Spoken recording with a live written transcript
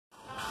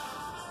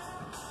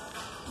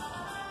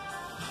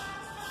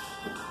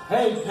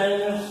Hey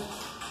painters,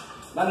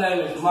 my name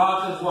is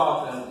Marcus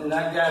Walker and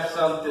I got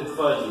something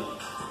for you.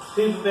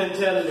 People been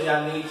telling me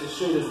I need to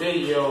shoot a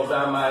video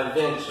about my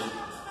invention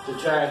to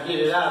try and get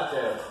it out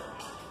there.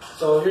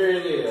 So here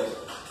it is.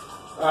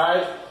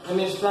 Alright, let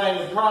me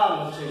explain the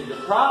problem to you.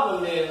 The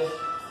problem is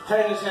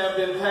painters have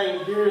been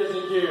painting years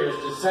and years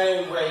the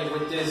same way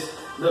with this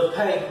little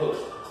paint hook.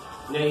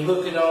 They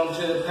hook it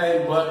onto the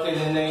paint bucket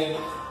and they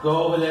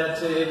go over there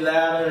to the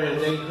ladder and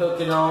they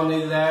hook it on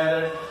the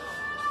ladder.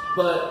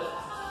 But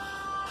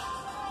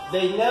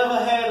they never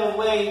had a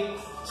way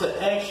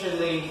to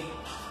actually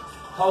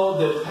hold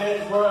the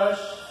paintbrush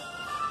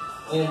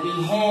and be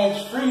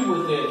hands-free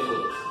with that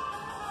hook.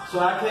 So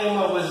I came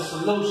up with a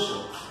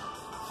solution.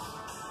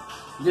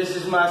 This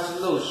is my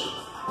solution.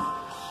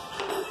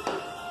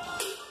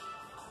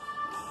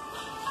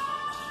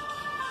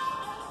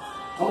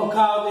 I'm gonna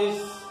call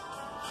this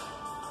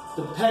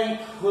the Paint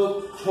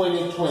Hook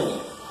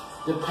 2020.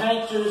 The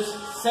Painter's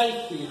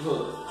Safety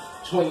Hook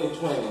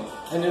 2020.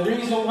 And the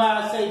reason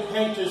why I say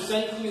Painter's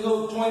Safety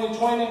Hook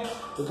 2020,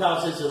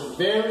 because it's a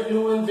very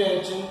new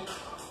invention.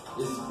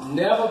 It's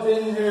never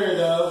been heard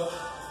of,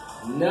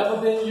 never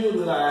been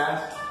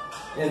utilized,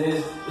 and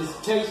it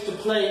takes the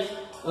place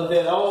of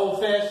that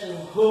old-fashioned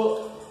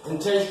hook and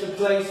takes the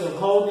place of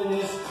holding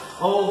this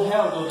old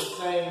handle the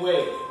same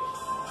way.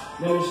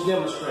 Let me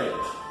demonstrate.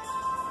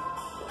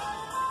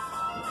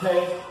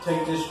 Okay,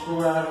 take this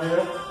screw out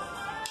here.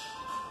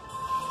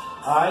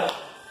 Alright,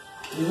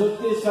 you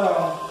hook this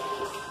on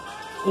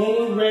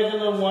any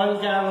regular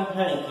 1-gallon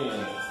paint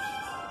can.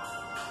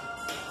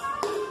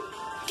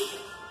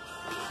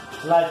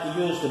 I like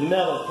to use the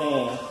metal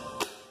can.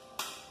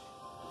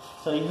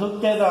 So you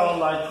hook that on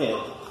like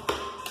that.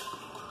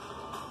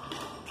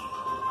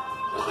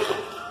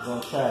 I'm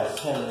going to try to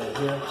center it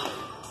here.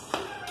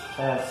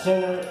 Try to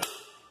center it,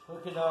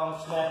 hook it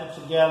on, snap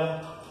it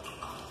together.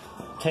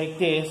 Take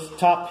this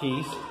top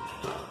piece,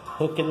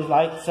 hook it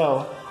like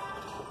so.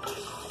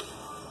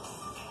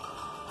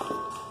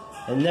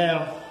 And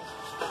now,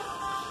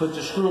 put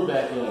the screw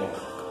back in.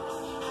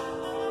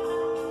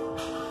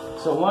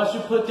 So once you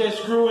put that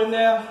screw in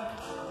there,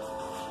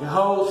 it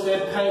holds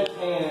that paint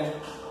can.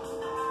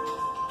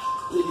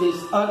 It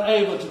is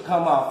unable to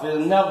come off.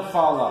 It'll never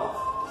fall off.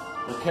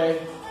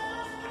 Okay?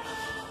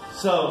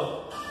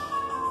 So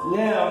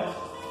now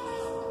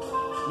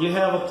you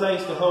have a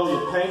place to hold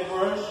your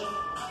paintbrush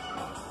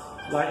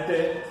like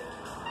that.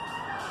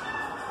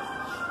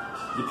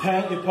 You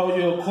paint, you pour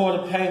your quart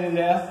of paint in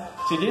there.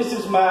 See, this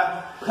is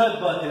my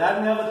cut bucket.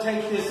 I never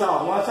take this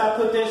off. Once I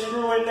put that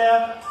screw in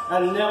there, I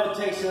never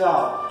takes it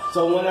off.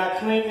 So when I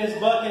clean this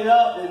bucket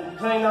up and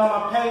clean all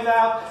my paint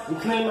out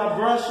and clean my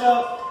brush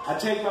up, I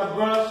take my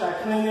brush, I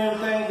clean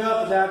everything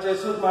up, and I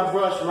just hook my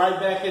brush right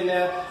back in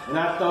there and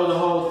I throw the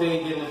whole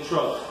thing in the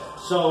truck.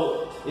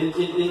 So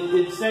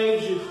it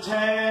saves you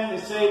time,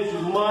 it saves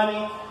you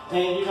money,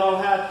 and you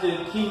don't have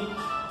to keep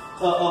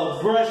a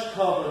brush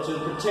cover to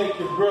protect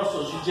your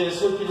bristles. You just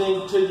hook it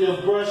into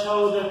your brush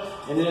holder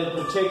and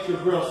it'll protect your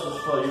bristles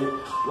for you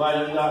while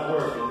you're not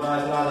working, while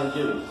it's not in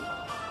use.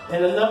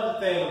 And another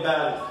thing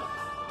about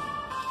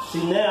it,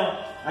 see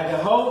now, I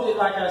can hold it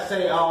like I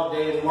say all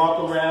day and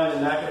walk around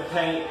and I can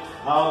paint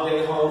all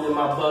day holding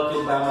my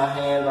bucket by my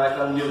hand like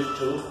I'm used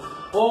to.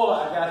 Or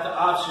I got the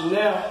option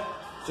now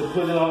to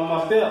put it on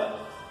my belt.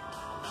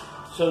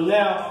 So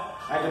now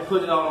I can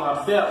put it on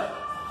my belt.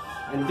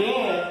 And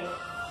then,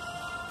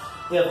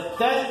 if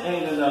that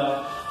ain't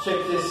enough, check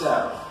this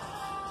out.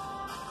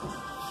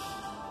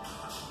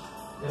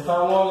 If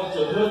I wanted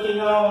to hook it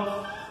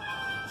on,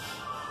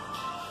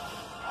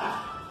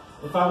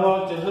 if I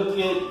wanted to hook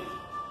it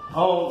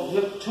on,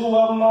 hook two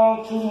of them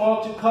on, two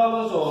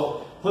multicolors,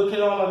 or hook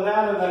it on a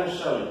ladder, let me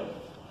show you.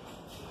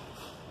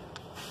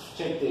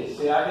 Check this.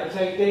 See, I can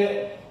take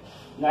that,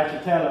 and I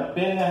can kind of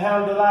bend the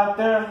handle out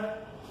there,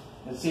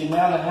 and see,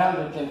 now the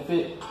handle can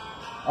fit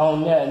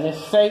on there, and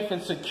it's safe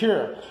and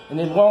secure, and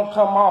it won't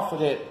come off of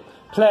that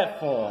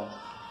platform.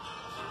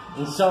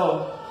 And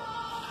so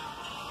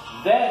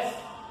that's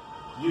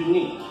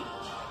unique.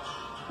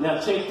 Now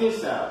check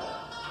this out.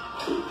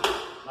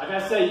 Like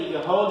I say, you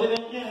can hold it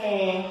in your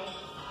hand,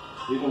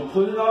 you can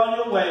put it on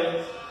your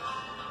waist,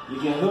 you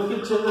can hook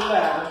it to the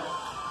ladder,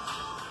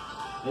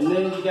 and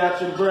then you got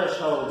your brush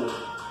holder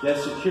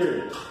that's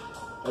secured.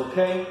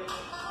 Okay?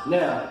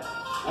 Now,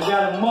 I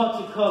got a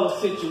multicolor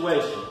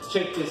situation.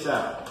 Check this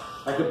out.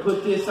 I can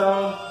put this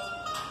on.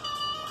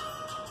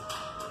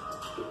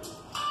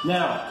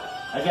 Now,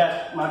 I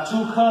got my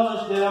two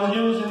colors that I'm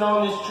using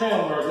on this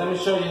trim work. Let me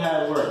show you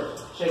how it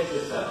works. Check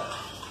this out.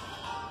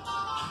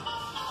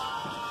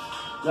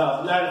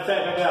 No, matter of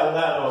fact, I got a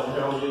ladder over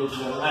here. I'm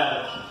using a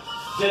ladder.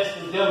 Just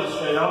to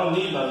demonstrate, I don't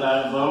need my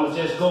ladder, but I'm going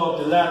to just go up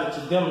the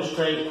ladder to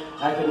demonstrate.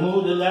 I can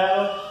move the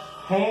ladder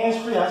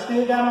hands-free. I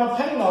still got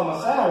my paint on my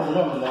side,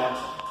 remember that.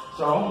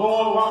 So I'm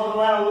going walking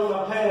around with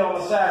my paint on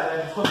my side.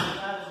 I can put the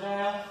ladder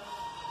down.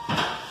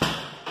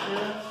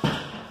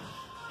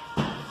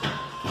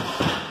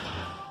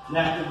 Now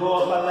I can go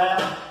up my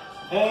ladder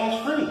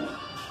hands-free.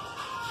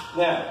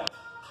 Now,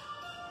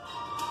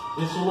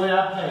 this is the way I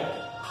paint.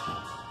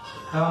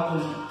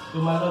 come and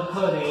do my little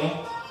cut in.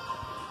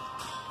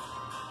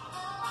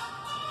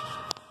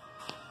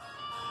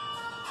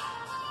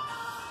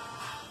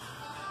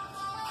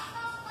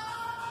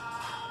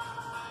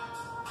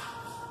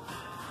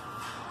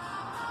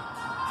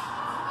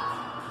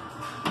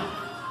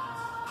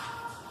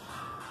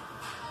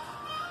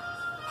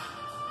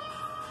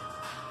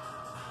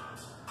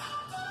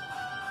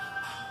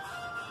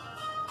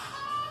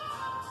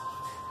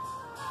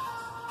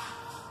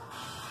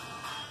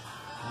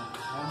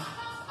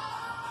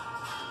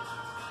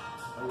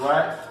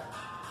 Alright,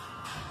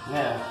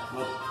 now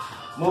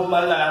move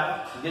my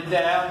ladder, get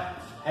down,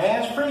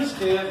 hands free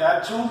still,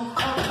 got 2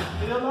 colors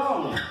still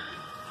on me.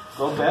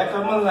 Go back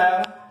up my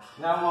ladder,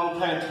 now I'm going to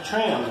paint the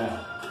trim now.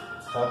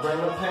 So I bring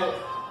my paint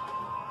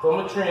from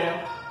the trim.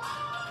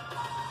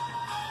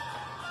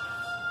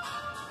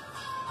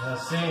 Now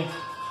see,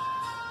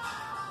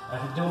 I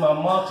can do my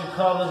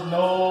multicolors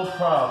no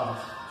problem.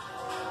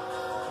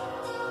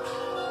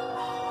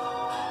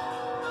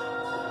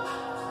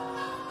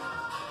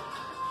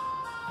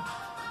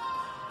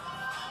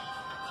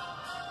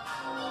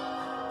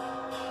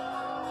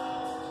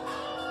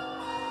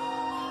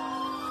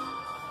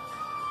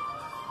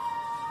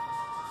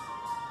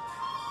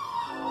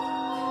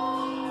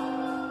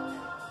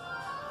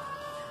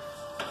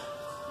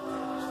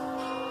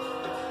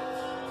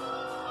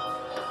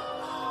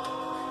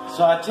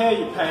 So I tell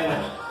you,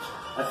 painters,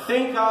 I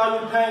think all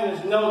you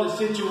painters know the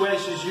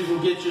situations you can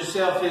get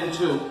yourself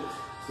into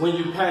when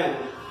you paint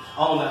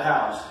on the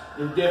house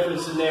in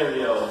different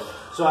scenarios.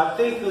 So I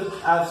think that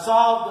I've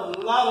solved a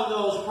lot of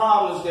those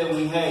problems that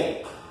we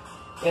had.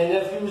 And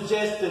if you was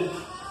just to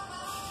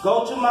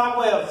go to my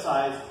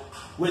website,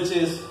 which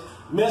is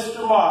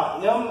Mr.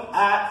 Mark,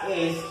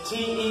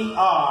 M-I-S-T-E-R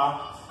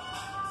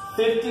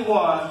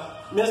 51,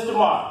 Mr.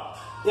 Mark,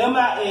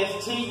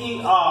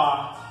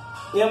 M-I-S-T-E-R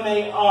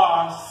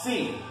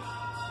MARC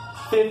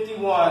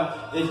 51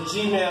 at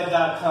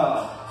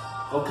gmail.com.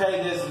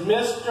 Okay, that's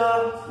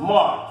Mr.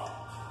 Mark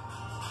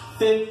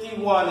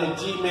 51 at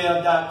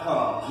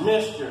gmail.com.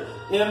 Mr.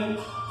 M-I-S-T-E-R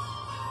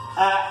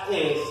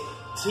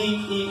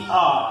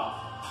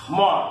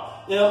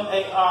Mark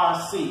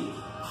MARC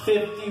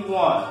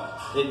 51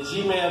 at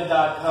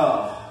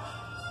gmail.com.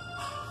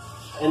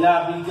 And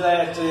I'll be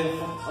glad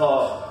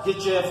to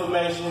get your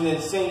information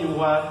and send you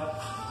one.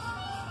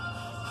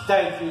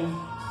 Thank you.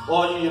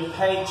 All your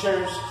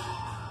painters,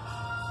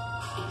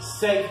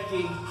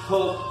 Safety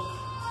Cook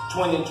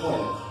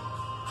 2020.